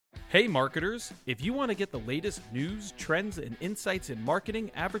Hey marketers, if you want to get the latest news, trends, and insights in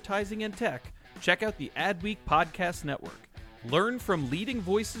marketing, advertising, and tech, check out the Adweek Podcast Network. Learn from leading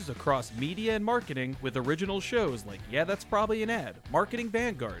voices across media and marketing with original shows like Yeah, That's Probably an Ad, Marketing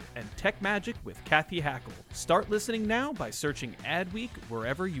Vanguard, and Tech Magic with Kathy Hackle. Start listening now by searching Adweek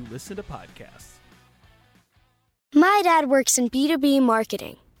wherever you listen to podcasts. My dad works in B2B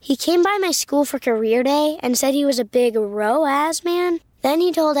marketing. He came by my school for career day and said he was a big ROAS man. Then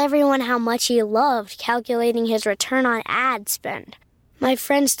he told everyone how much he loved calculating his return on ad spend. My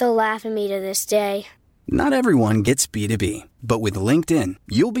friends still laugh at me to this day. Not everyone gets B2B, but with LinkedIn,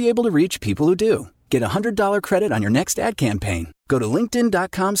 you'll be able to reach people who do. Get a $100 credit on your next ad campaign. Go to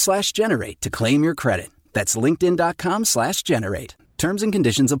linkedin.com/generate to claim your credit. That's linkedin.com/generate. Terms and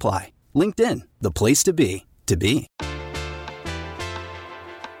conditions apply. LinkedIn, the place to be, to be.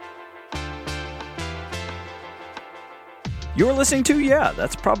 You're listening to Yeah,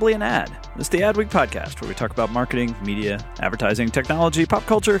 That's Probably an Ad. This is the Adweek podcast where we talk about marketing, media, advertising, technology, pop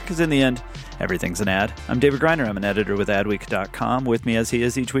culture, because in the end, everything's an ad. I'm David Griner. I'm an editor with Adweek.com. With me as he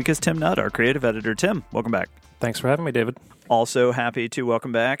is each week is Tim Nutt, our creative editor. Tim, welcome back. Thanks for having me, David. Also happy to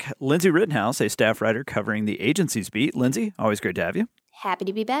welcome back Lindsay Rittenhouse, a staff writer covering the agency's beat. Lindsay, always great to have you. Happy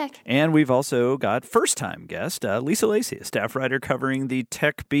to be back. And we've also got first-time guest Lisa Lacy, a staff writer covering the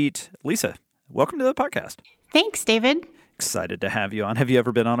tech beat. Lisa, welcome to the podcast. Thanks, David. Excited to have you on. Have you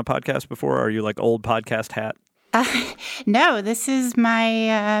ever been on a podcast before? Are you like old podcast hat? No, this is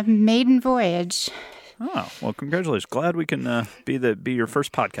my maiden voyage. Oh, well, congratulations. Glad we can be your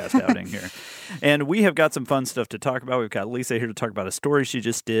first podcast outing here. And we have got some fun stuff to talk about. We've got Lisa here to talk about a story she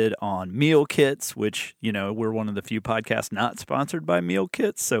just did on meal kits, which, you know, we're one of the few podcasts not sponsored by meal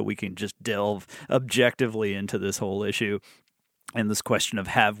kits, so we can just delve objectively into this whole issue. And this question of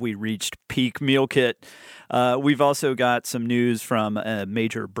have we reached peak meal kit? We've also got some news from a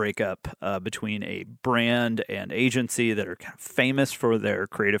major breakup between a brand and agency that are kind of famous for their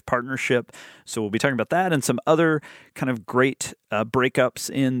creative partnership. So we'll be talking about that and some other kind of great breakups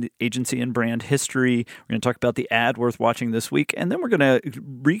in the agency and brand history. We're going to talk about the ad worth watching this week. And then we're going to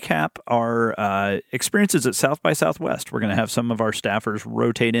recap our experiences at South by Southwest. We're going to have some of our staffers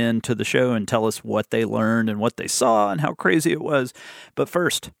rotate into the show and tell us what they learned and what they saw and how crazy it was. But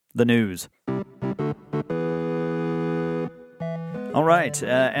first, the news. All right.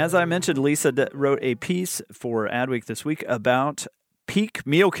 As I mentioned, Lisa wrote a piece for Adweek this week about peak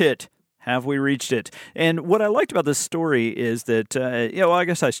meal kit. Have we reached it? And what I liked about this story is that, I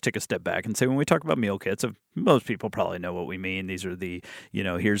guess I should take a step back and say when we talk about meal kits, most people probably know what we mean. These are the,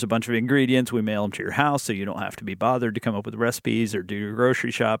 here's a bunch of ingredients. We mail them to your house so you don't have to be bothered to come up with recipes or do your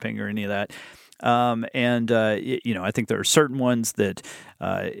grocery shopping or any of that. I think there are certain ones that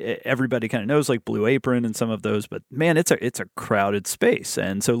everybody kind of knows, like Blue Apron and some of those. But man, it's a crowded space.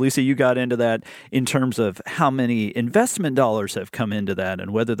 And so, Lisa, you got into that in terms of how many investment dollars have come into that,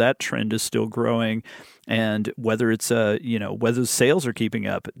 and whether that trend is still growing, and whether it's whether sales are keeping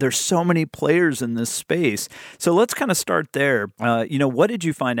up. There's so many players in this space. So let's kind of start there. What did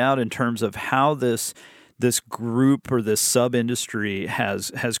you find out in terms of how this group or this sub-industry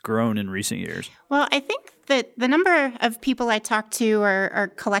has grown in recent years? Well, I think that the number of people I talk to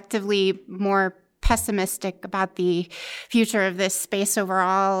are collectively more pessimistic about the future of this space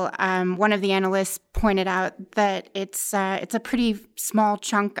overall. One of the analysts pointed out that it's a pretty small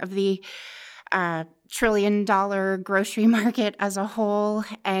chunk of the trillion-dollar grocery market as a whole,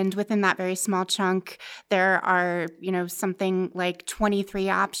 and within that very small chunk, there are, something like 23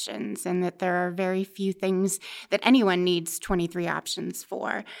 options, and that there are very few things that anyone needs 23 options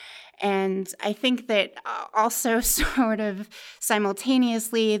for. And I think that also sort of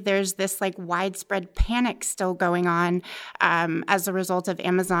simultaneously, there's this like widespread panic still going on as a result of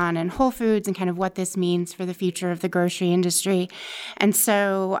Amazon and Whole Foods and kind of what this means for the future of the grocery industry. And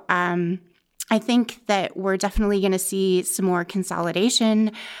so, I think that we're definitely going to see some more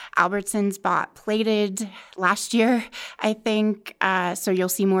consolidation. Albertsons bought Plated last year, I think. So you'll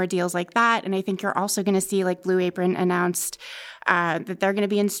see more deals like that. And I think you're also going to see, like Blue Apron announced that they're going to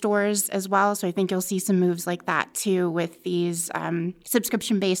be in stores as well. So I think you'll see some moves like that too, with these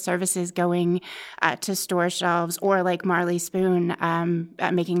subscription-based services going to store shelves, or like Marley Spoon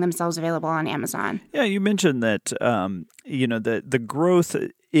making themselves available on Amazon. Yeah, you mentioned that, the growth,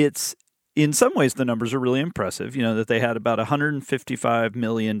 in some ways, the numbers are really impressive, that they had about $155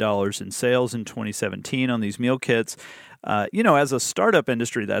 million in sales in 2017 on these meal kits. As a startup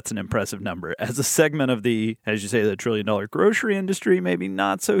industry, that's an impressive number. As a segment of the, as you say, the $1 trillion grocery industry, maybe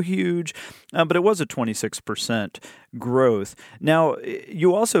not so huge, but it was a 26% growth. Now,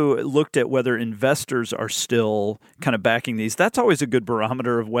 you also looked at whether investors are still kind of backing these. That's always a good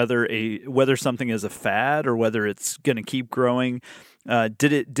barometer of whether something is a fad or whether it's going to keep growing.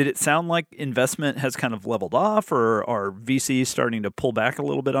 Did it sound like investment has kind of leveled off, or are VCs starting to pull back a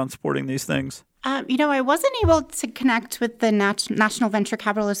little bit on supporting these things? I wasn't able to connect with the National Venture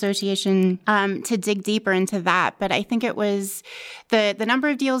Capital Association to dig deeper into that, but I think it was the number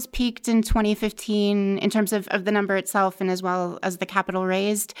of deals peaked in 2015 in terms of the number itself and as well as the capital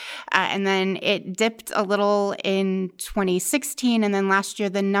raised. And then it dipped a little in 2016. And then last year,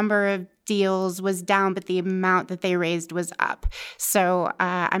 the number of deals was down, but the amount that they raised was up. So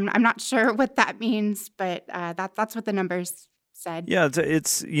I'm not sure what that means, but that's what the numbers said. Yeah,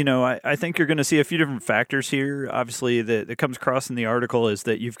 it's I think you're going to see a few different factors here. Obviously, that comes across in the article is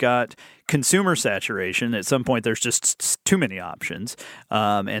that you've got consumer saturation. At some point, there's just too many options,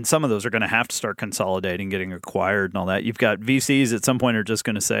 and some of those are going to have to start consolidating, getting acquired and all that. You've got VCs at some point are just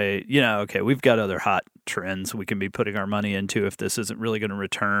going to say, okay, we've got other hot trends we can be putting our money into if this isn't really going to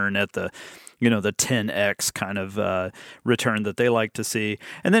return at the 10x kind of return that they like to see.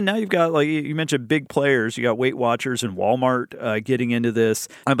 And then now you've got, like you mentioned, big players. You got Weight Watchers and Walmart getting into this.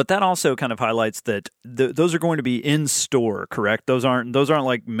 But that also kind of highlights that those are going to be in store, correct? Those aren't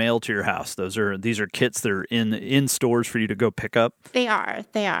like mailed to your house. These are kits that are in stores for you to go pick up. They are.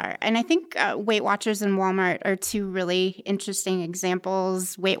 And I think Weight Watchers and Walmart are two really interesting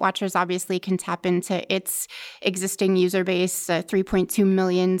examples. Weight Watchers obviously can tap into its existing user base, 3.2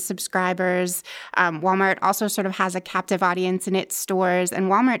 million subscribers. Walmart also sort of has a captive audience in its stores, and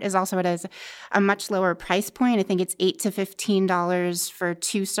Walmart is also at a much lower price point. I think it's $8 to $15 for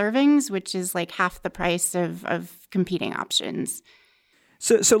 2 servings, which is like half the price of competing options.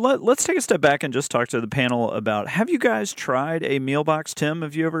 So let's take a step back and just talk to the panel about, have you guys tried a meal box? Tim,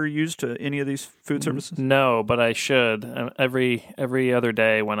 have you ever used any of these food services? No, but I should. Every other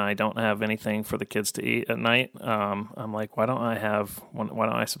day when I don't have anything for the kids to eat at night, I'm like, why don't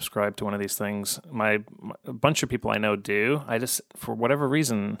I subscribe to one of these things? A bunch of people I know do. I just, for whatever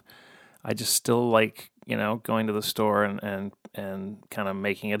reason, I just still like, going to the store and kind of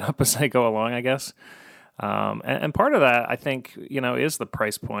making it up as I go along, I guess. And part of that, I think, is the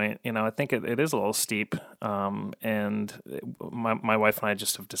price point. I think it is a little steep. And my wife and I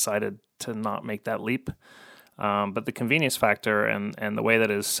just have decided to not make that leap. But the convenience factor and the way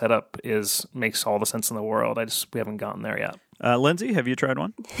that it is set up makes all the sense in the world. We haven't gotten there yet. Lindsay, have you tried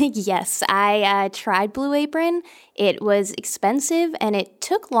one? Yes, I tried Blue Apron. It was expensive, and it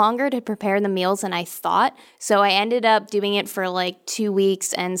took longer to prepare the meals than I thought. So I ended up doing it for like 2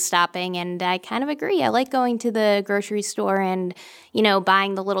 weeks and stopping, and I kind of agree. I like going to the grocery store and,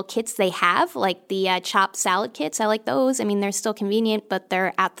 buying the little kits they have, like the chopped salad kits. I like those. I mean, they're still convenient, but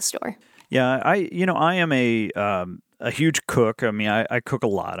they're at the store. Yeah, I am a huge cook. I mean, I cook a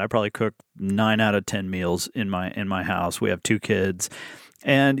lot. I probably cook 9 out of 10 meals in my house. We have 2 kids.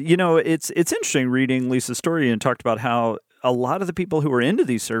 And, it's interesting reading Lisa's story and talked about how a lot of the people who are into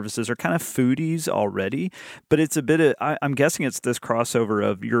these services are kind of foodies already, but it's a bit of, I'm guessing it's this crossover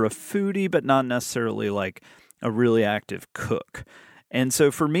of you're a foodie, but not necessarily like a really active cook. And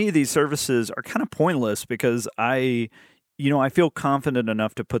so for me, these services are kind of pointless because I feel confident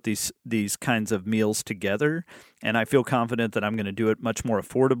enough to put these kinds of meals together, and I feel confident that I'm going to do it much more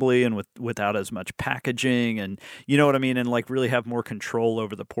affordably and without as much packaging, and you know what I mean, and like really have more control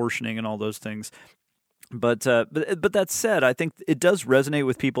over the portioning and all those things. But that said, I think it does resonate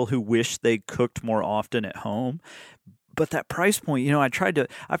with people who wish they cooked more often at home. But that price point, I've tried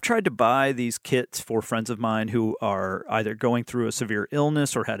to buy these kits for friends of mine who are either going through a severe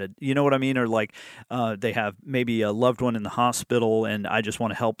illness or or like they have maybe a loved one in the hospital and I just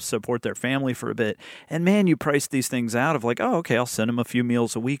want to help support their family for a bit. And man, you price these things out of like, oh, okay, I'll send them a few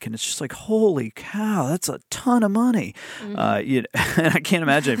meals a week. And it's just like, holy cow, that's a ton of money. Mm-hmm. And I can't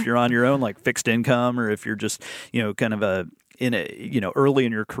imagine if you're on your own, like fixed income, or if you're just, kind of early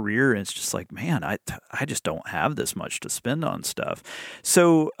in your career, and it's just like, man, I just don't have this much to spend on stuff.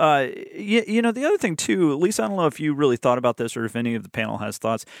 So, the other thing too, Lisa, I don't know if you really thought about this or if any of the panel has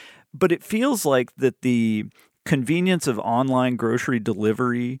thoughts, but it feels like that the convenience of online grocery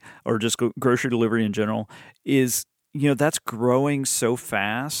delivery or just grocery delivery in general is, that's growing so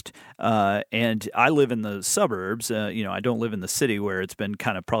fast. And I live in the suburbs. I don't live in the city where it's been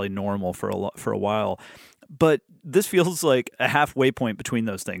kind of probably normal for a while. But this feels like a halfway point between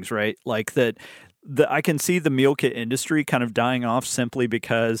those things, right? Like I can see the meal kit industry kind of dying off simply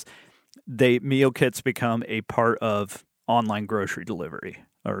because meal kits become a part of online grocery delivery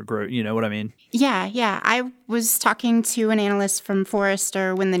or you know what I mean? Yeah. I was talking to an analyst from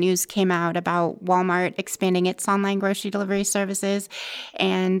Forrester when the news came out about Walmart expanding its online grocery delivery services.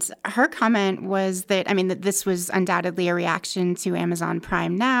 And her comment was that this was undoubtedly a reaction to Amazon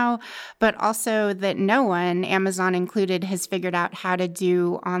Prime Now, but also that no one, Amazon included, has figured out how to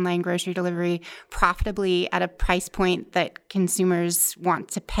do online grocery delivery profitably at a price point that consumers want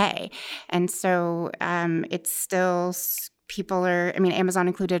to pay. And so it's still... people are, Amazon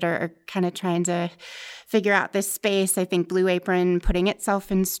included, are kind of trying to figure out this space. I think Blue Apron putting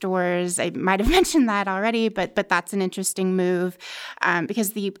itself in stores. I might have mentioned that already, but that's an interesting move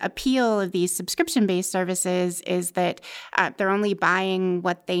because the appeal of these subscription-based services is that they're only buying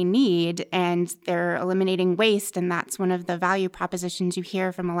what they need and they're eliminating waste, and that's one of the value propositions you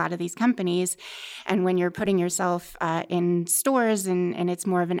hear from a lot of these companies. And when you're putting yourself in stores and it's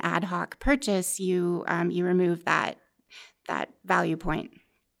more of an ad hoc purchase, you remove that value point.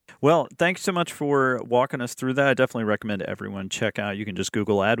 Well, thanks so much for walking us through that. I definitely recommend everyone check out. You can just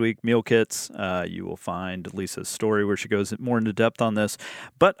Google Adweek meal kits. You will find Lisa's story where she goes more into depth on this.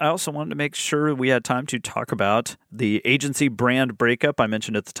 But I also wanted to make sure we had time to talk about the agency brand breakup I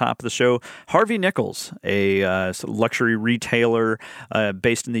mentioned at the top of the show. Harvey Nichols, a luxury retailer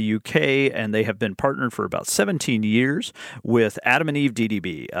based in the UK, and they have been partnered for about 17 years with Adam and Eve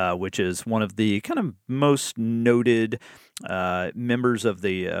DDB, which is one of the kind of most noted members of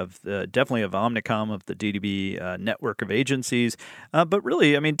definitely of Omnicom, of the DDB network of agencies. But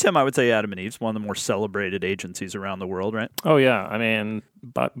really, Tim, I would say Adam and Eve's one of the more celebrated agencies around the world, right? Oh, yeah.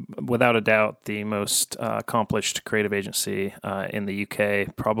 But without a doubt, the most accomplished creative agency in the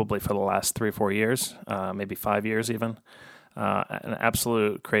UK, probably for the last 3 or 4 years, maybe 5 years even. An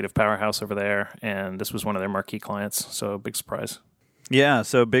absolute creative powerhouse over there. And this was one of their marquee clients. So big surprise. Yeah,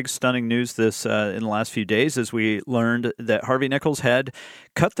 so big stunning news this in the last few days as we learned that Harvey Nichols had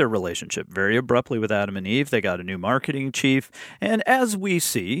cut their relationship very abruptly with Adam and Eve. They got a new marketing chief. And as we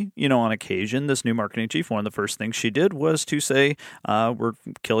see, on occasion, this new marketing chief, one of the first things she did was to say, we're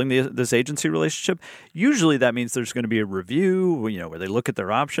killing this agency relationship. Usually that means there's going to be a review, where they look at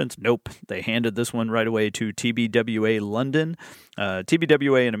their options. Nope. They handed this one right away to TBWA London.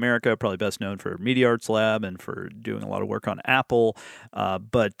 TBWA in America, probably best known for Media Arts Lab and for doing a lot of work on Apple.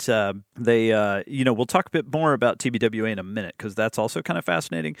 But they, we'll talk a bit more about TBWA in a minute because that's also kind of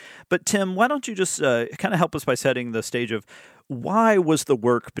fascinating. But Tim, why don't you just kind of help us by setting the stage of why was the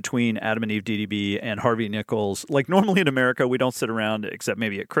work between Adam and Eve DDB and Harvey Nichols, like normally in America, we don't sit around except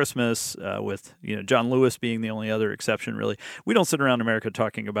maybe at Christmas with, John Lewis being the only other exception, really. We don't sit around in America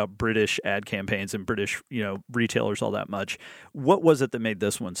talking about British ad campaigns and British, retailers all that much. What was it that made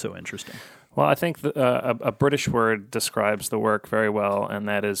this one so interesting? Well, I think a British word describes the work very well, and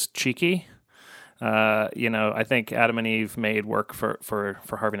that is cheeky. I think Adam and Eve made work for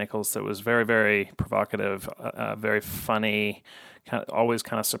Harvey Nichols that was very, very provocative, very funny, always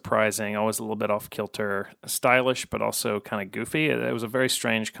kind of surprising, always a little bit off kilter, stylish, but also kind of goofy. It was a very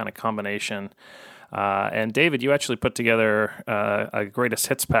strange kind of combination. And David, you actually put together a greatest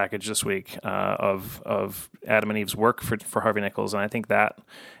hits package this week of Adam and Eve's work for Harvey Nichols, and I think that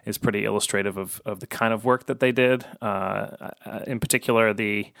is pretty illustrative of the kind of work that they did. In particular,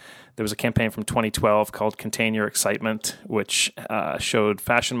 there was a campaign from 2012 called Contain Your Excitement, which showed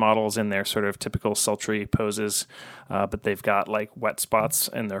fashion models in their sort of typical sultry poses, but they've got like wet spots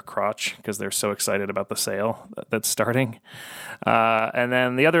in their crotch because they're so excited about the sale that's starting. And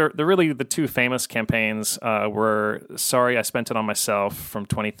then the two famous campaigns were Sorry I Spent It on Myself from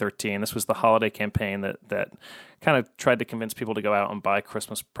 2013. This was the holiday campaign that kind of tried to convince people to go out and buy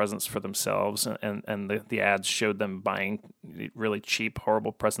Christmas presents for themselves, and the ads showed them buying really cheap,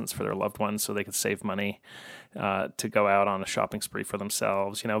 horrible presents for their loved ones so they could save money to go out on a shopping spree for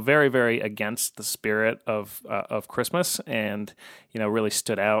themselves. Very, very against the spirit of Christmas, and really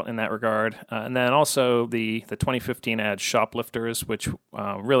stood out in that regard. And then also the 2015 ad Shoplifters, which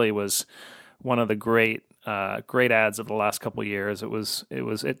really was one of the great ads of the last couple of years.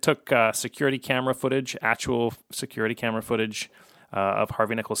 It took security camera footage, actual security camera footage of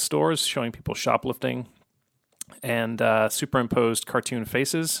Harvey Nichols stores showing people shoplifting, and superimposed cartoon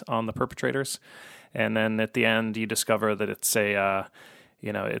faces on the perpetrators. And then at the end, you discover that it's an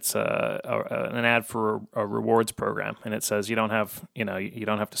ad for a rewards program, and it says you don't have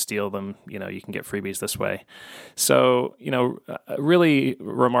to steal them. You can get freebies this way. So really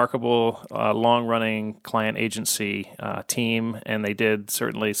remarkable long-running client agency team, and they did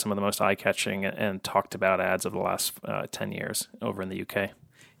certainly some of the most eye-catching and talked about ads of the last 10 years over in the UK.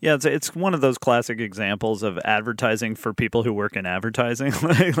 Yeah, it's one of those classic examples of advertising for people who work in advertising.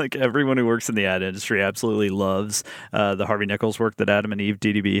 Like everyone who works in the ad industry absolutely loves the Harvey Nichols work that Adam and Eve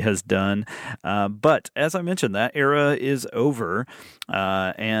DDB has done. But as I mentioned, that era is over,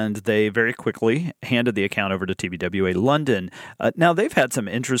 and they very quickly handed the account over to TBWA London. Now, they've had some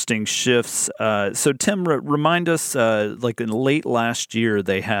interesting shifts. So, Tim, remind us, like in late last year,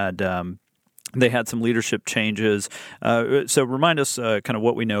 they had some leadership changes. So remind us kind of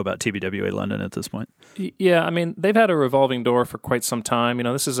what we know about TBWA London at this point. Yeah, I mean, they've had a revolving door for quite some time.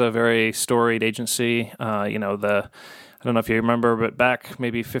 This is a very storied agency. I don't know if you remember, but back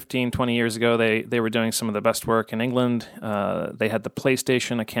maybe 15, 20 years ago, they were doing some of the best work in England. They had the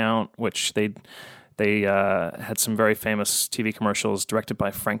PlayStation account, which they had some very famous TV commercials directed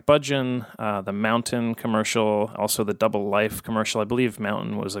by Frank Budgeon, the Mountain commercial, also the Double Life commercial. I believe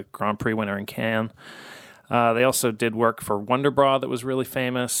Mountain was a Grand Prix winner in Cannes. They also did work for Wonder Bra that was really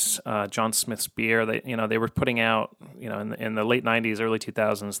famous. John Smith's beer. They were putting out, in the late 90s, early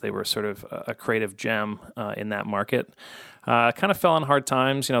 2000s, they were sort of a creative gem in that market. Kind of fell on hard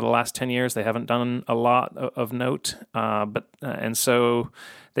times. The last 10 years, they haven't done a lot of note. And so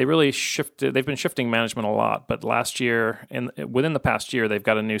they really shifted. They've been shifting management a lot. But last year, within the past year, they've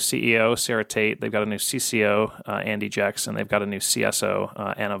got a new CEO, Sarah Tate. They've got a new CCO, Andy Jackson. They've got a new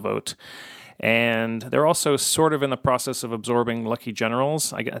CSO, Anna Vogt. And they're also sort of in the process of absorbing Lucky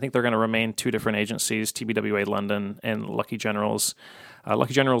Generals. I think they're going to remain two different agencies, TBWA London and Lucky Generals.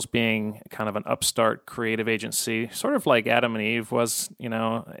 Lucky Generals being kind of an upstart creative agency, sort of like Adam and Eve was,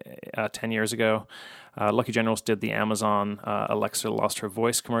 10 years ago. Lucky Generals did the Amazon Alexa Lost Her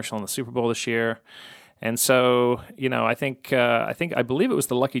Voice commercial in the Super Bowl this year. And so, I believe it was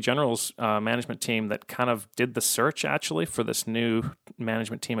the Lucky Generals management team that kind of did the search actually for this new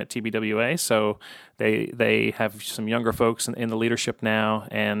management team at TBWA. So they have some younger folks in the leadership now,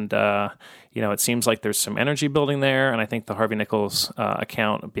 and it seems like there's some energy building there. And I think the Harvey Nichols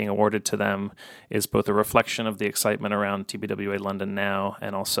account being awarded to them is both a reflection of the excitement around TBWA London now,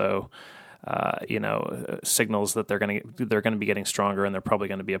 and also signals that they're going to be getting stronger, and they're probably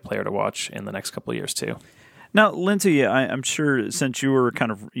going to be a player to watch in the next couple of years too. Now, Lindsay, I'm sure since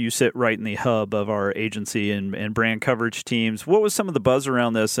you sit right in the hub of our agency and brand coverage teams, what was some of the buzz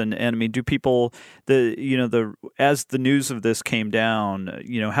around this? And I mean, do people, as the news of this came down,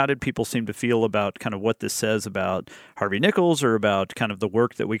 how did people seem to feel about kind of what this says about Harvey Nichols, or about kind of the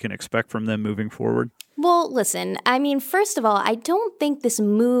work that we can expect from them moving forward? Well, listen, I mean, first of all, I don't think this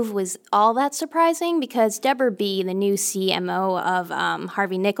move was all that surprising, because Deborah B., the new CMO of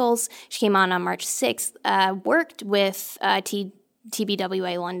Harvey Nichols, she came on March 6th, worked with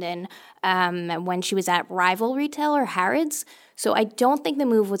TBWA London when she was at rival retailer Harrods. So I don't think the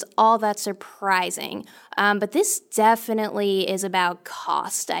move was all that surprising. But this definitely is about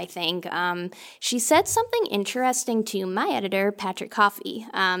cost, I think. She said something interesting to my editor, Patrick Coffey.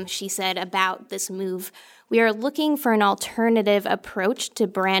 She said about this move, we are looking for an alternative approach to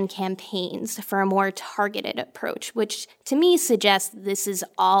brand campaigns, for a more targeted approach, which to me suggests this is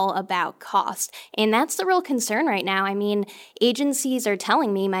all about cost. And that's the real concern right now. I mean, agencies are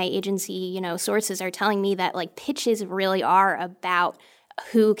telling me, my agency, sources are telling me that pitches really are about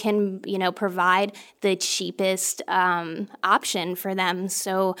who can, provide the cheapest option for them.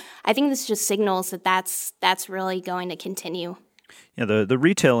 So I think this just signals that that's really going to continue. Yeah, the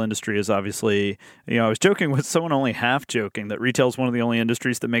retail industry is obviously, I was joking with someone, only half joking, that retail is one of the only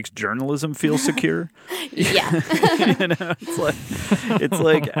industries that makes journalism feel secure. Yeah. It's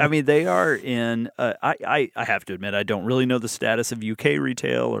like, I mean, they are in, I have to admit, I don't really know the status of UK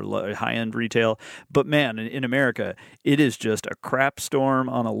retail or high-end retail, but man, in America, it is just a crap storm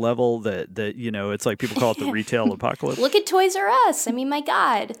on a level that it's like people call it the retail apocalypse. Look at Toys R Us. I mean, my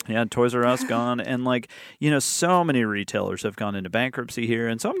God. Yeah, Toys R Us gone. And so many retailers have gone into bankruptcy here.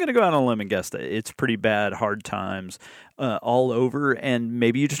 And so I'm going to go out on a limb and guess that it's pretty bad, hard times all over. And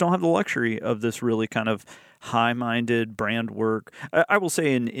maybe you just don't have the luxury of this really kind of high-minded brand work. I will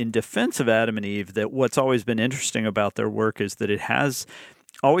say in defense of Adam and Eve that what's always been interesting about their work is that it has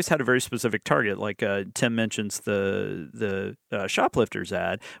always had a very specific target. Like Tim mentions, the Shoplifters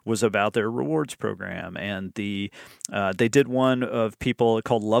ad was about their rewards program, and they did one of people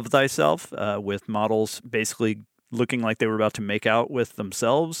called Love Thyself with models basically looking like they were about to make out with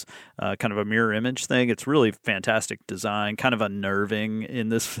themselves, kind of a mirror image thing. It's really fantastic design, kind of unnerving in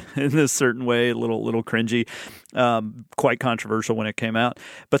this certain way, a little cringy, quite controversial when it came out.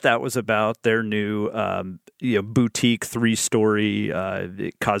 But that was about their new boutique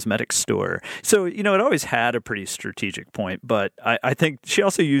 3-story cosmetic store. So it always had a pretty strategic point. But I think she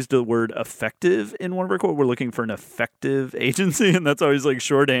also used the word effective in one of her quotes. We're looking for an effective agency, and that's always like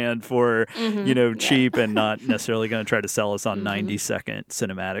shorthand for cheap and not necessarily going to try to sell us on 90-second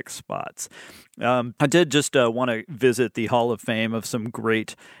cinematic spots. I did just want to visit the Hall of Fame of some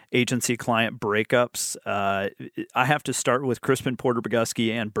great agency client breakups. I have to start with Crispin Porter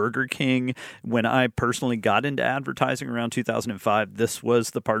Bogusky and Burger King. When I personally got into advertising around 2005, this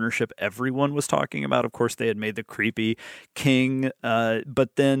was the partnership everyone was talking about. Of course, they had made the creepy King,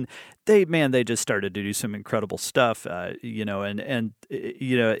 but then they just started to do some incredible stuff.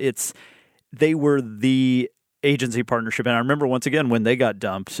 They were the agency partnership. And I remember once again when they got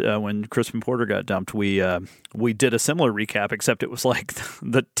dumped, when Crispin Porter got dumped, we did a similar recap, except it was like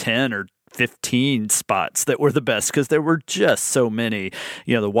the 10 or 15 spots that were the best because there were just so many,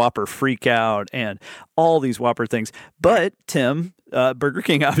 the Whopper freak out and all these Whopper things. But Tim, Burger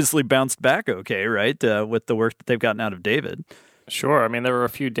King obviously bounced back okay, right? With the work that they've gotten out of David. Sure. I mean, there were a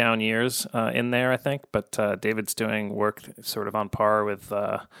few down years in there, I think, but David's doing work sort of on par with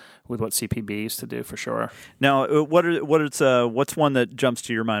what CPB used to do, for sure. Now, what's one that jumps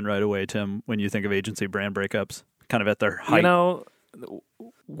to your mind right away, Tim, when you think of agency brand breakups, kind of at their height?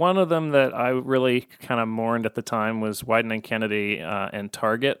 One of them that I really kind of mourned at the time was Wieden & Kennedy and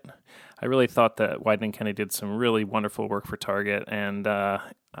Target. I really thought that Wieden & Kennedy did some really wonderful work for Target, and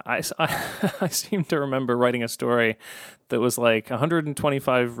I seem to remember writing a story that was like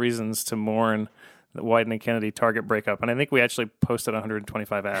 125 reasons to mourn the Wieden & Kennedy Target breakup, and I think we actually posted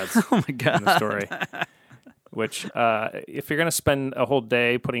 125 ads oh my God. in the story. Which, if you're going to spend a whole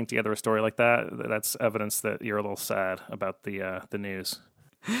day putting together a story like that, that's evidence that you're a little sad about the news.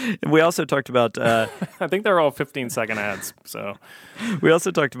 We also talked about... I think they're all 15-second ads. So we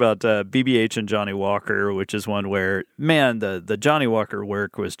also talked about BBH and Johnny Walker, which is one where, man, the Johnny Walker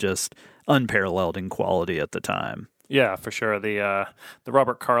work was just unparalleled in quality at the time. Yeah, for sure. The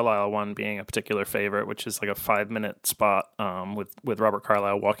Robert Carlyle one being a particular favorite, which is like a 5-minute spot with Robert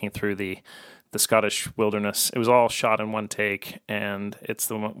Carlyle walking through the Scottish wilderness. It was all shot in one take, and it's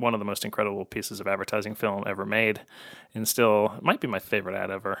one of the most incredible pieces of advertising film ever made, and still it might be my favorite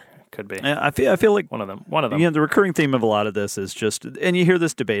ad ever. Could be. Yeah, I feel like one of them. The recurring theme of a lot of this is just, and you hear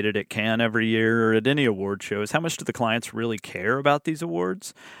this debated at Cannes every year or at any award show, is how much do the clients really care about these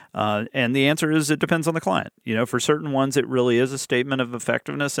awards? And the answer is it depends on the client. For certain ones, it really is a statement of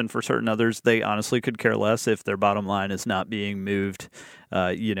effectiveness, and for certain others, they honestly could care less if their bottom line is not being moved.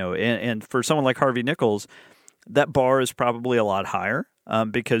 And for someone like Harvey Nichols, that bar is probably a lot higher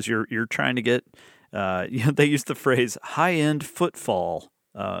because you're trying to get. They use the phrase high-end footfall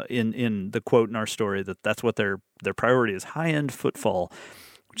in the quote in our story that's what their priority is, high-end footfall,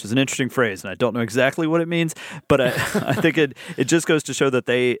 which is an interesting phrase, and I don't know exactly what it means, but I think it just goes to show that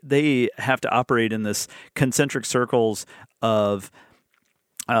they have to operate in this concentric circles of,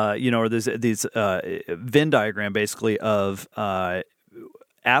 or these Venn diagram basically of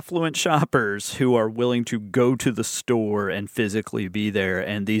affluent shoppers who are willing to go to the store and physically be there.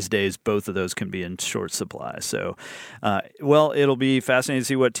 And these days, both of those can be in short supply. So, it'll be fascinating to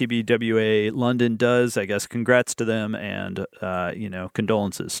see what TBWA London does. I guess congrats to them and,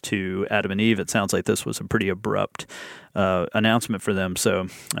 condolences to Adam and Eve. It sounds like this was a pretty abrupt announcement for them. So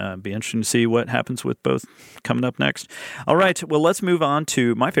be interesting to see what happens with both coming up next. All right. Well, let's move on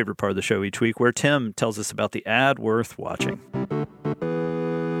to my favorite part of the show each week, where Tim tells us about the ad worth watching.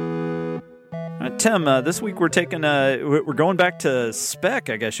 Tim, this week we're going back to spec,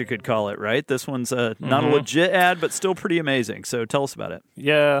 I guess you could call it, right? This one's not a legit ad, but still pretty amazing. So tell us about it.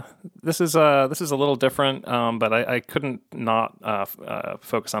 Yeah, this is a little different, but I couldn't not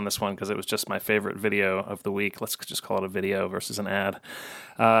focus on this one because it was just my favorite video of the week. Let's just call it a video versus an ad.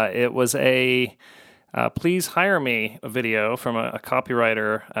 It was a Please Hire Me a video from a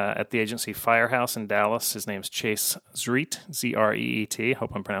copywriter at the agency Firehouse in Dallas. His name's Chase Zreet, Z-R-E-E-T.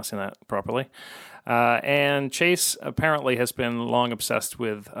 Hope I'm pronouncing that properly. And Chase apparently has been long obsessed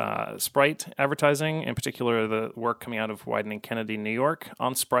with Sprite advertising, in particular the work coming out of Wieden & Kennedy, New York,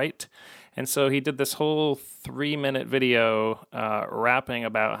 on Sprite. And so he did this whole 3-minute video rapping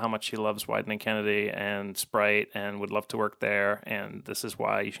about how much he loves Wieden & Kennedy and Sprite and would love to work there, and this is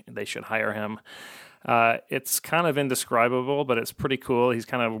why they should hire him. It's kind of indescribable, but it's pretty cool. He's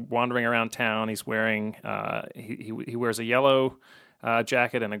kind of wandering around town. He's wearing he wears a yellow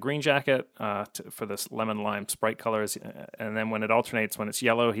jacket and a green jacket for this lemon lime Sprite colors. And then when it alternates, when it's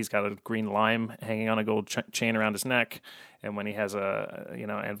yellow, he's got a green lime hanging on a gold chain around his neck. And when he has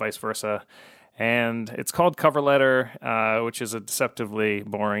and vice versa. And it's called Cover Letter, which is a deceptively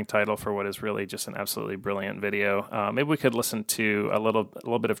boring title for what is really just an absolutely brilliant video. Maybe we could listen to a little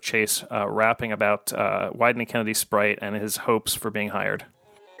bit of Chase rapping about Wieden & Kennedy Sprite and his hopes for being hired.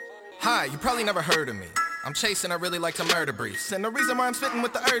 Hi, you probably never heard of me. I'm Chase and I really like to murder briefs. And the reason why I'm spitting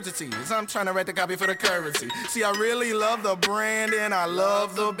with the urgency is I'm trying to write the copy for the currency. See, I really love the brand and I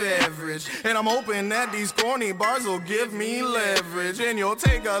love the beverage. And I'm hoping that these corny bars will give me leverage. And you'll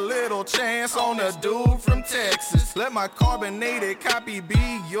take a little chance on a dude from Texas. Let my carbonated copy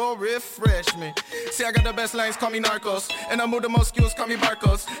be your refreshment. See, I got the best lines, call me Narcos. And I move the most skills, call me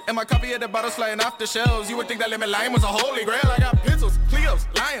Barcos. And my copy of the bottles flying off the shelves. You would think that lemon lime was a holy grail. I got pencils, Cleos,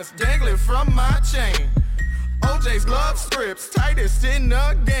 lions dangling from my chain. OJ's glove strips, tightest in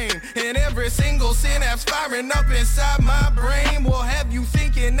the game. And every single synapse firing up inside my brain will have you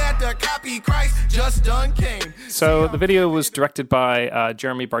thinking that the copy Christ just done came. So the video was directed by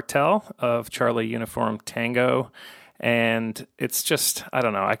Jeremy Bartel of Charlie Uniform Tango. And it's just, I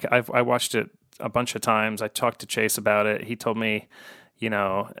don't know, I watched it a bunch of times. I talked to Chase about it. He told me,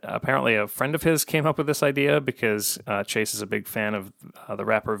 apparently a friend of his came up with this idea because Chase is a big fan of the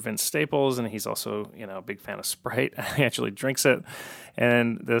rapper Vince Staples, and he's also, a big fan of Sprite. He actually drinks it.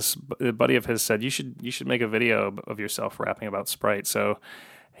 And this buddy of his said, you should make a video of yourself rapping about Sprite. So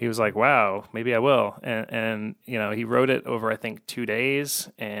he was like, wow, maybe I will. And he wrote it over, I think, 2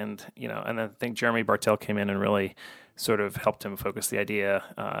 days. And I think Jeremy Bartel came in and really sort of helped him focus the idea.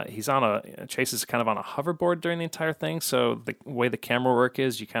 Chase is kind of on a hoverboard during the entire thing. So the way the camera work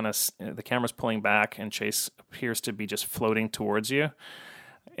is, the camera's pulling back and Chase appears to be just floating towards you.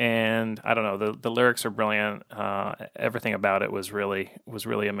 And I don't know, the lyrics are brilliant. Everything about it was really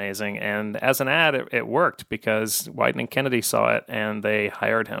amazing. And as an ad, it worked because Wieden & Kennedy saw it and they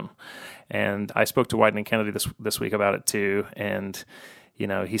hired him. And I spoke to Wieden & Kennedy this week about it too. And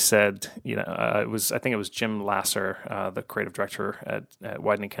he said, I think it was Jim Lasser, the creative director at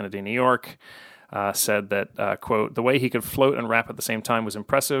Wieden & Kennedy, New York, said that, quote, the way he could float and rap at the same time was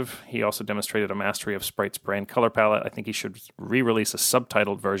impressive. He also demonstrated a mastery of Sprite's brand color palette. I think he should re-release a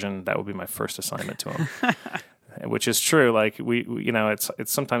subtitled version. That would be my first assignment to him. Which is true. Like it's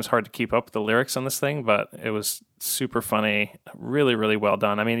sometimes hard to keep up with the lyrics on this thing, but it was super funny, really, really well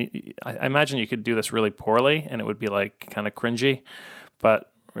done. I mean, I imagine you could do this really poorly and it would be like kind of cringy.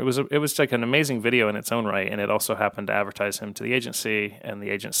 But it was like an amazing video in its own right, and it also happened to advertise him to the agency, and the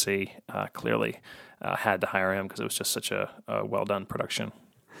agency clearly had to hire him because it was just such a well-done production.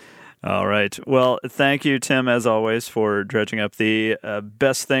 All right. Well, thank you, Tim, as always, for dredging up the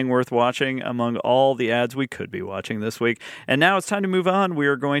best thing worth watching among all the ads we could be watching this week. And now it's time to move on. We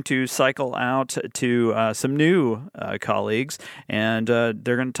are going to cycle out to some new colleagues, and they're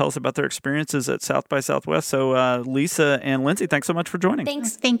going to tell us about their experiences at South by Southwest. So, Lisa and Lindsay, thanks so much for joining.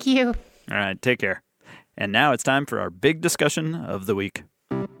 Thanks. Thank you. All right. Take care. And now it's time for our big discussion of the week.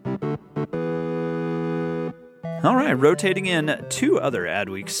 All right, rotating in two other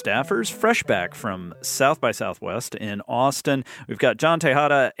Adweek staffers, fresh back from South by Southwest in Austin. We've got John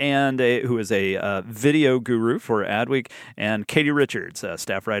Tejada, who is a video guru for Adweek, and Katie Richards, a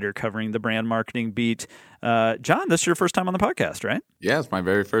staff writer covering the brand marketing beat. John, this is your first time on the podcast, right? Yeah, it's my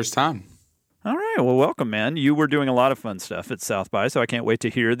very first time. All right, well, welcome, man. You were doing a lot of fun stuff at South by, so I can't wait to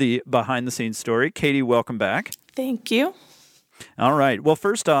hear the behind-the-scenes story. Katie, welcome back. Thank you. All right. Well,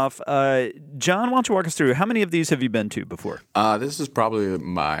 first off, John, why don't you walk us through, how many of these have you been to before? This is probably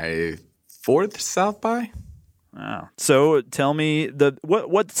my fourth South by. Wow. So tell me,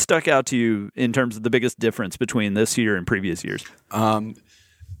 what stuck out to you in terms of the biggest difference between this year and previous years?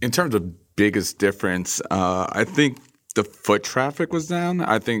 In terms of biggest difference, I think the foot traffic was down.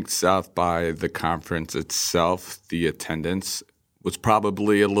 I think South by the conference itself, the attendance was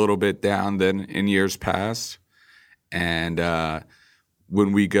probably a little bit down than in years past. And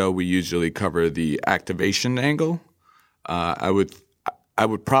when we go, we usually cover the activation angle. I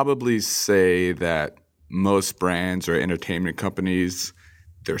would probably say that most brands or entertainment companies,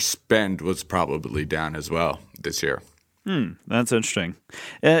 their spend was probably down as well this year. That's interesting.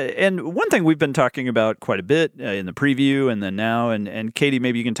 And one thing we've been talking about quite a bit in the preview and then now, and Katie,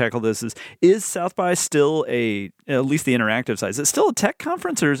 maybe you can tackle this, is South by still at least the interactive side, is it still a tech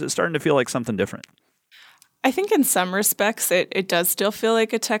conference or is it starting to feel like something different? I think in some respects it does still feel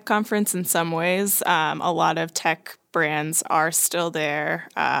like a tech conference in some ways. A lot of tech brands are still there.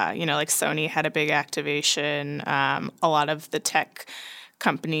 Like Sony had a big activation. A lot of the tech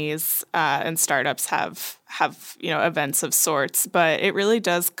companies and startups have have, events of sorts. But it really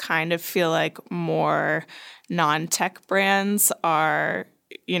does kind of feel like more non-tech brands are,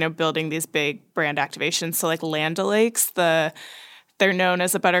 building these big brand activations. So like Land O'Lakes, they're known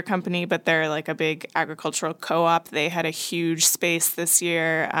as a butter company, but they're like a big agricultural co-op. They had a huge space this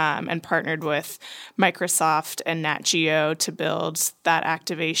year and partnered with Microsoft and Nat Geo to build that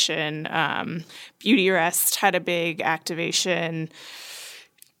activation. Beautyrest had a big activation.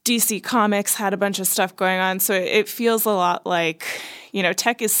 DC Comics had a bunch of stuff going on. So it feels a lot like,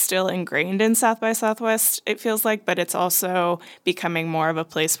 tech is still ingrained in South by Southwest, it feels like, but it's also becoming more of a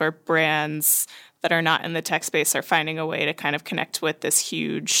place where brands that are not in the tech space are finding a way to kind of connect with this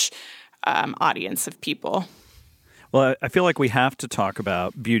huge audience of people. Well, I feel like we have to talk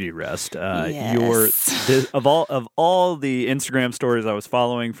about Beautyrest. Yes. Of all the Instagram stories I was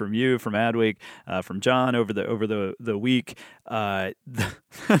following from you, from Adweek, from John over the week, the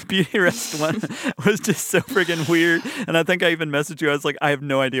Beautyrest one was just so friggin' weird. And I think I even messaged you. I was like, I have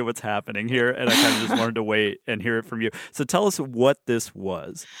no idea what's happening here, and I kind of just wanted to wait and hear it from you. So tell us what this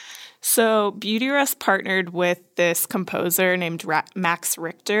was. So Beautyrest partnered with this composer named Max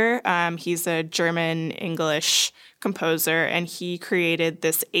Richter. He's a German-English composer, and he created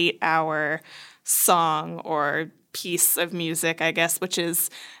this 8-hour song or piece of music, I guess, which is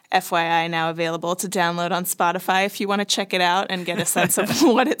FYI now available to download on Spotify if you want to check it out and get a sense of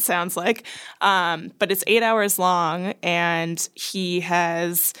what it sounds like. But it's 8 hours long, and he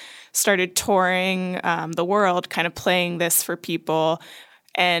has started touring the world, kind of playing this for people.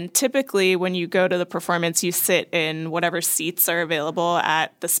 And typically when you go to the performance, you sit in whatever seats are available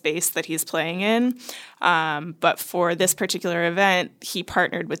at the space that he's playing in. But for this particular event, he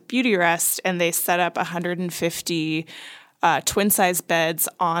partnered with Beautyrest, and they set up 150 twin-size beds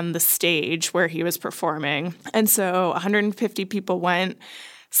on the stage where he was performing. And so 150 people went,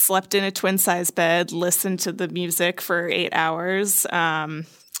 slept in a twin-size bed, listened to the music for 8 hours.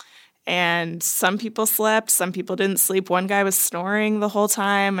 And some people slept, some people didn't sleep. One guy was snoring the whole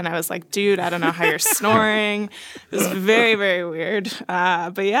time, and I was like, dude, I don't know how you're snoring. It was very, very weird.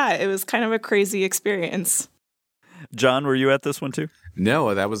 But yeah, it was kind of a crazy experience. John, were you at this one too?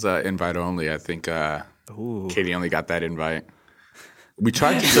 No, that was invite only. I think Katie only got that invite. We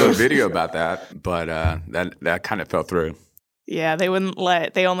tried to do a video about that, but that kind of fell through. Yeah, they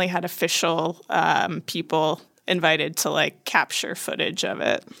only had official people invited to like capture footage of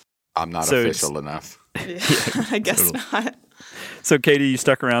it. I'm not official enough. Yeah, I guess not. So, Katie, you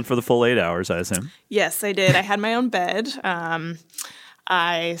stuck around for the full 8 hours, I assume? Yes, I did. I had my own bed.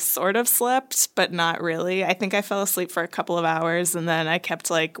 I sort of slept, but not really. I think I fell asleep for a couple of hours, and then I kept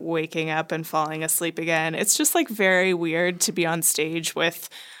like waking up and falling asleep again. It's just like very weird to be on stage with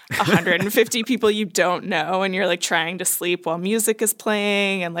 150 people you don't know, and you're like trying to sleep while music is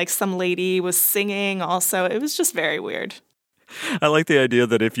playing, and like some lady was singing also. It was just very weird. I like the idea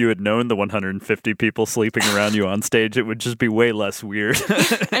that if you had known the 150 people sleeping around you on stage, it would just be way less weird.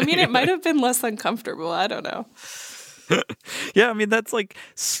 I mean, it might have been less uncomfortable. I don't know. Yeah, I mean, that's like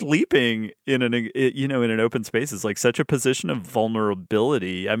sleeping in an open space is like such a position of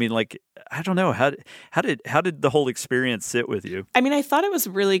vulnerability. I mean, like, I don't know, how did the whole experience sit with you? I mean, I thought it was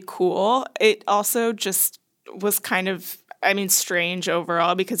really cool. It also just was kind of, strange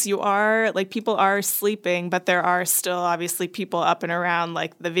overall, because people are sleeping, but there are still obviously people up and around,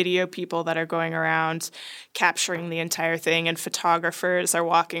 like the video people that are going around capturing the entire thing, and photographers are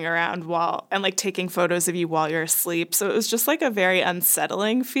walking around and like taking photos of you while you're asleep. So it was just like a very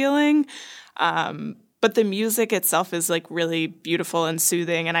unsettling feeling. But the music itself is like really beautiful and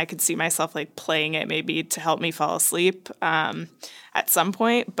soothing, and I could see myself like playing it maybe to help me fall asleep at some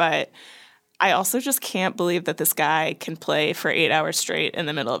point. But I also just can't believe that this guy can play for 8 hours straight in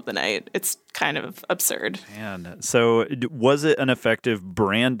the middle of the night. It's kind of absurd. Man, so was it an effective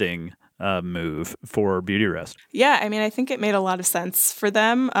branding move for Beautyrest? Yeah, I think it made a lot of sense for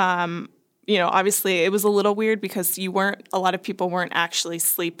them. Obviously it was a little weird because a lot of people weren't actually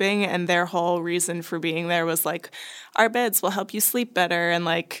sleeping, and their whole reason for being there was like, our beds will help you sleep better and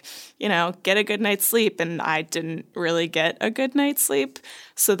like, get a good night's sleep. And I didn't really get a good night's sleep.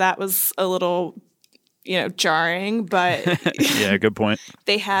 So that was a little, jarring, but yeah, good point.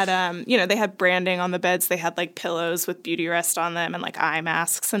 They had, they had branding on the beds. They had like pillows with Beautyrest on them and like eye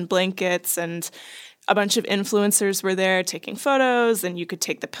masks and blankets, and a bunch of influencers were there taking photos, and you could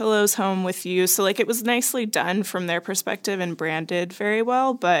take the pillows home with you. So like it was nicely done from their perspective and branded very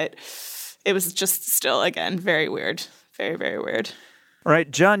well, but it was just still, again, very weird. Very, very weird. All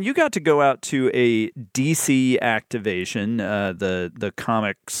right, John, you got to go out to a DC activation, the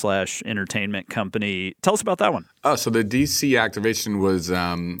comic/entertainment company. Tell us about that one. Oh, so the DC activation was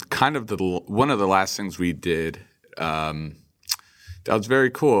kind of one of the last things we did. That was very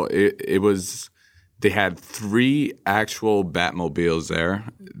cool. It was they had 3 actual Batmobiles there.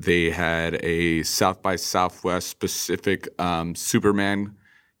 They had a South by Southwest specific Superman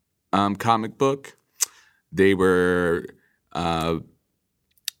comic book. They were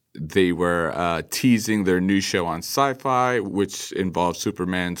teasing their new show on Sci-Fi, which involves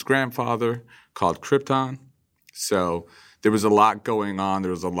Superman's grandfather, called Krypton. So there was a lot going on.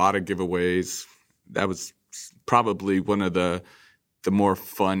 There was a lot of giveaways. That was probably one of the more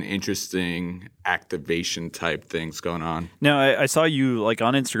fun, interesting activation type things going on. Now, I saw you like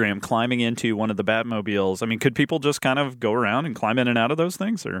on Instagram climbing into one of the Batmobiles. I mean, could people just kind of go around and climb in and out of those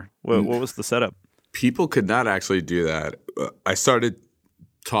things, or what was the setup? People could not actually do that. I started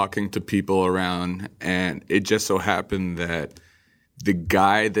talking to people around, and it just so happened that the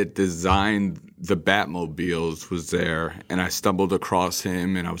guy that designed the Batmobiles was there, and I stumbled across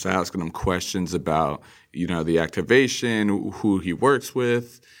him, and I was asking him questions about, the activation, who he works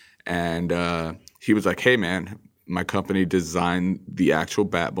with, and he was like, "Hey, man, my company designed the actual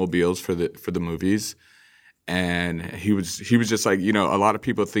Batmobiles for the movies," and he was just like, a lot of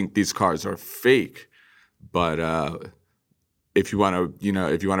people think these cars are fake, but if you want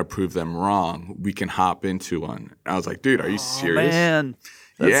to prove them wrong, we can hop into one. And I was like, dude, are you serious? Man,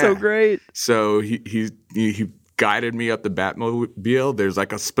 that's so great. So he guided me up the Batmobile. There's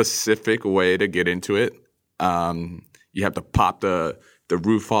like a specific way to get into it. You have to pop the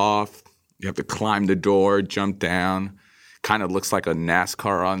roof off. You have to climb the door, jump down. Kind of looks like a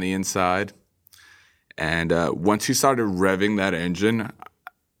NASCAR on the inside. And once you started revving that engine,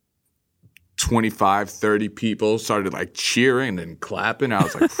 25, 30 people started like cheering and clapping. I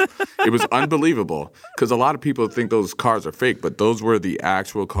was like, it was unbelievable, because a lot of people think those cars are fake, but those were the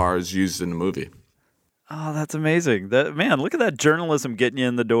actual cars used in the movie. Oh, that's amazing. Man, look at that journalism getting you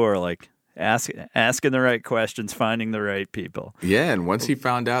in the door, like asking the right questions, finding the right people. Yeah, and once he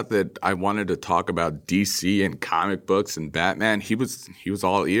found out that I wanted to talk about DC and comic books and Batman, he was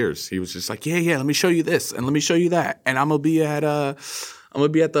all ears. He was just like, yeah, let me show you this and let me show you that, and I'm gonna be at the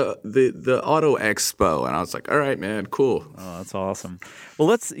Auto Expo. And I was like, all right, man, cool. Oh, that's awesome. Well,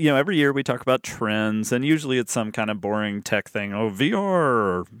 let's, every year we talk about trends, and usually it's some kind of boring tech thing, VR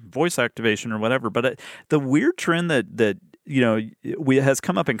or voice activation or whatever. But the weird trend that has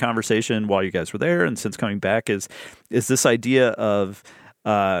come up in conversation while you guys were there and since coming back is this idea of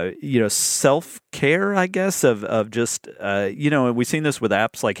self-care, I guess, of just, we've seen this with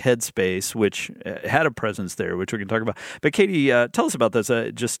apps like Headspace, which had a presence there, which we can talk about. But Katie, tell us about this,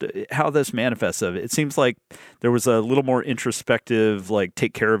 just how this manifests. It seems like there was a little more introspective, like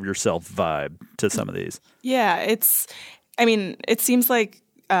take care of yourself vibe to some of these. Yeah, it seems like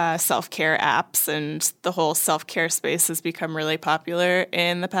self-care apps and the whole self-care space has become really popular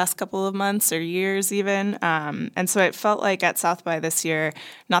in the past couple of months or years even. And so it felt like at South by this year,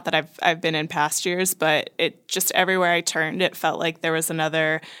 not that I've been in past years, but it just everywhere I turned, it felt like there was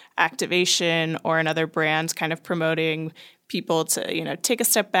another activation or another brand kind of promoting people to, take a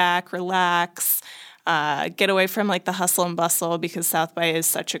step back, relax, get away from like the hustle and bustle, because South by is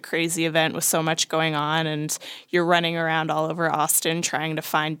such a crazy event with so much going on, and you're running around all over Austin trying to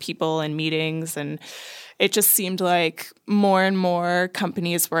find people and meetings. And it just seemed like more and more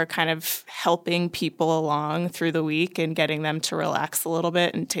companies were kind of helping people along through the week and getting them to relax a little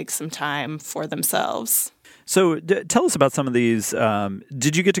bit and take some time for themselves. So tell us about some of these.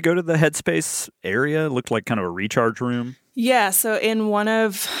 Did you get to go to the Headspace area? It looked like kind of a recharge room. Yeah, so in one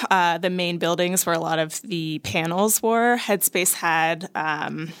of the main buildings where a lot of the panels were, Headspace had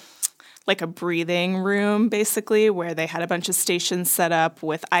like a breathing room, basically, where they had a bunch of stations set up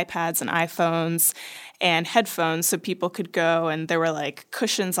with iPads and iPhones and headphones, so people could go, and there were like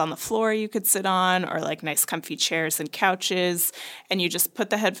cushions on the floor you could sit on, or like nice comfy chairs and couches, and you just put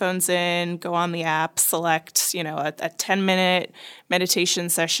the headphones in, go on the app, select, a 10-minute meditation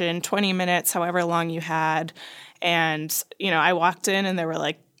session, 20 minutes, however long you had. And, I walked in and there were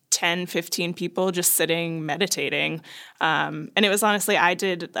like 10, 15 people just sitting, meditating. And it was honestly, I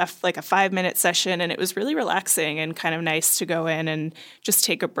did a 5-minute session, and it was really relaxing and kind of nice to go in and just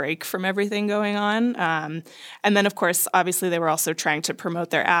take a break from everything going on. And then, of course, obviously they were also trying to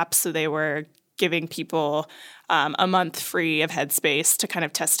promote their app. So they were giving people a month free of Headspace to kind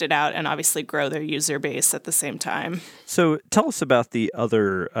of test it out and obviously grow their user base at the same time. So tell us about the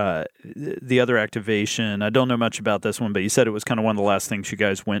other activation. I don't know much about this one, but you said it was kind of one of the last things you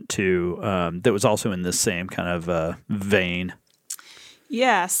guys went to that was also in this same kind of vein.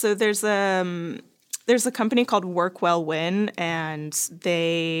 Yeah, so there's a company called Work Well Win, and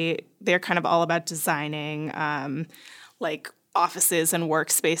they're kind of all about designing like offices and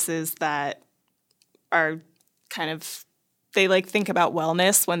workspaces that are kind of, they like think about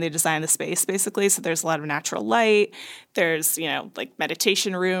wellness when they design the space, basically. So there's a lot of natural light. There's, like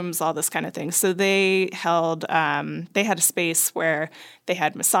meditation rooms, all this kind of thing. So they had a space where they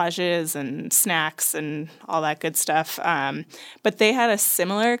had massages and snacks and all that good stuff. But they had a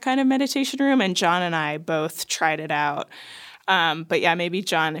similar kind of meditation room, and John and I both tried it out. But yeah, maybe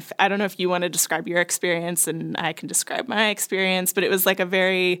John, I don't know if you want to describe your experience and I can describe my experience, but it was like a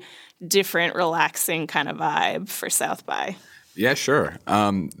very different, relaxing kind of vibe for South by. Yeah, sure.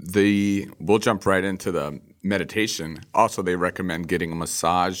 We'll jump right into the meditation. Also, they recommend getting a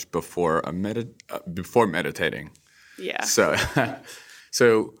massage before meditating. Yeah.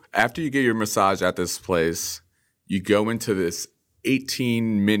 So after you get your massage at this place, you go into this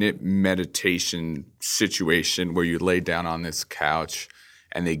 18-minute meditation situation where you lay down on this couch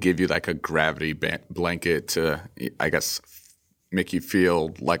and they give you like a gravity blanket to, I guess, make you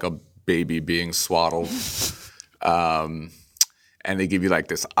feel like a baby being swaddled. And they give you like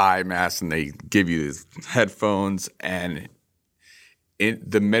this eye mask and they give you these headphones. And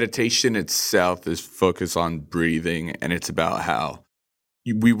the meditation itself is focused on breathing, and it's about how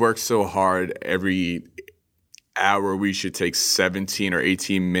we work so hard every hour. We should take 17 or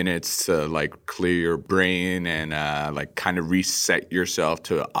 18 minutes to like clear your brain and like kind of reset yourself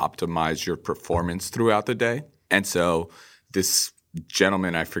to optimize your performance throughout the day. And so this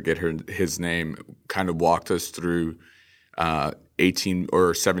gentleman, I forget his name, kind of walked us through 18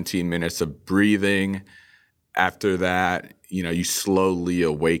 or 17 minutes of breathing. After that, you slowly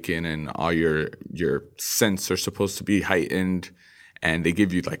awaken and all your senses are supposed to be heightened. And they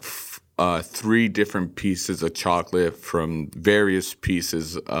give you like 3 different pieces of chocolate from various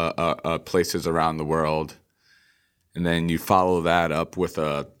places around the world. And then you follow that up with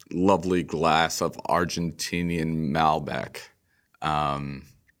a lovely glass of Argentinian Malbec,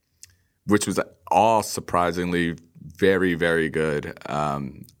 which was all surprisingly very, very good.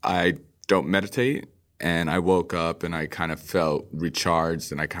 I don't meditate, and I woke up and I kind of felt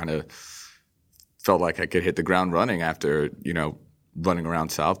recharged, and I kind of felt like I could hit the ground running after, running around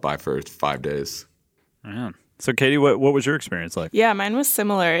South by for 5 days. Man. So Katie, what was your experience like? Yeah, mine was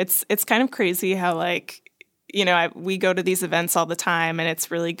similar. It's kind of crazy how we go to these events all the time and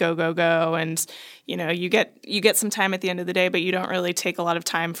it's really go, go, go. And, you get some time at the end of the day, but you don't really take a lot of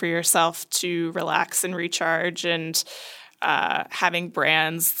time for yourself to relax and recharge. And having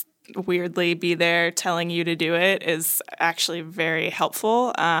brands weirdly be there telling you to do it is actually very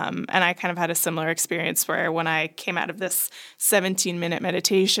helpful. And I kind of had a similar experience where when I came out of this 17-minute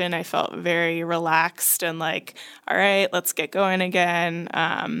meditation, I felt very relaxed and like, all right, let's get going again.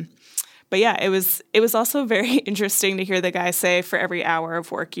 But yeah, it was also very interesting to hear the guy say for every hour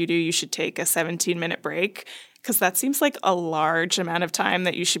of work you do, you should take a 17-minute break, because that seems like a large amount of time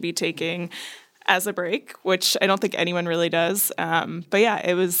that you should be taking as a break, which I don't think anyone really does. But yeah,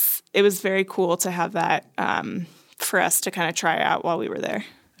 it was very cool to have that for us to kind of try out while we were there.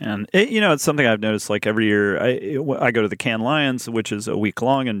 And it's something I've noticed. Like every year, I go to the Cannes Lions, which is a week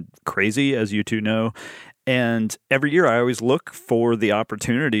long and crazy, as you two know. And every year, I always look for the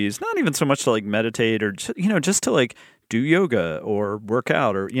opportunities, not even so much to like meditate or just to like do yoga or work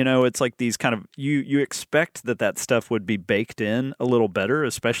out, or it's like these kind of you expect that stuff would be baked in a little better,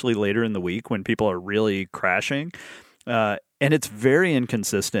 especially later in the week when people are really crashing. And it's very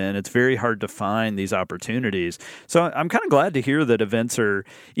inconsistent. It's very hard to find these opportunities. So I'm kind of glad to hear that events are,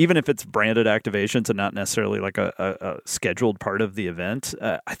 even if it's branded activations and not necessarily like a scheduled part of the event,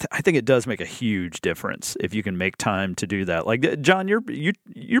 I think it does make a huge difference if you can make time to do that. Like, John,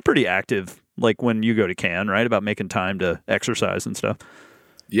 you're pretty active, like when you go to Cannes, right? About making time to exercise and stuff.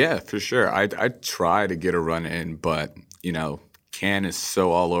 Yeah, for sure. I try to get a run in, but, Cannes is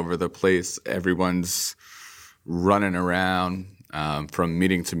so all over the place. Everyone's running around from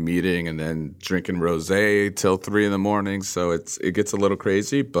meeting to meeting and then drinking rosé till 3 a.m. So it gets a little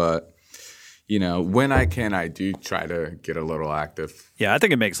crazy, but when I can, I do try to get a little active. Yeah, I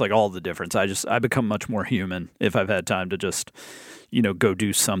think it makes like all the difference. I become much more human if I've had time to just, go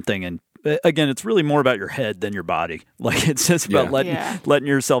do something. And again, it's really more about your head than your body. Like it's just about letting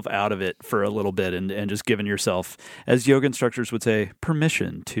yourself out of it for a little bit and just giving yourself, as yoga instructors would say,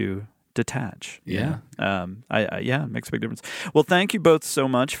 permission to detach. Yeah. It makes a big difference. Well, thank you both so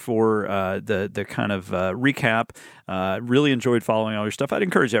much for the kind of recap. Really enjoyed following all your stuff. I'd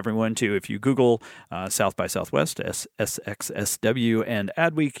encourage everyone to, if you Google South by Southwest, SXSW, and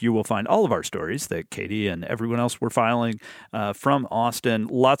Adweek, you will find all of our stories that Katie and everyone else were filing from Austin.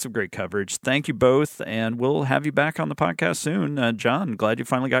 Lots of great coverage. Thank you both, and we'll have you back on the podcast soon. John, glad you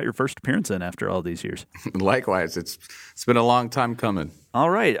finally got your first appearance in after all these years. Likewise. It's been a long time coming. All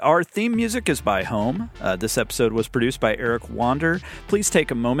right. Our theme music is by Home. This episode was produced by Eric Wander. Please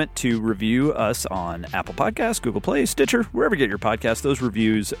take a moment to review us on Apple Podcasts, Google Play, Stitcher, wherever you get your podcasts. Those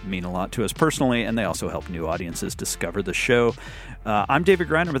reviews mean a lot to us personally, and they also help new audiences discover the show. I'm David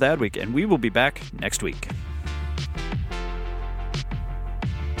Griner with Adweek, and we will be back next week.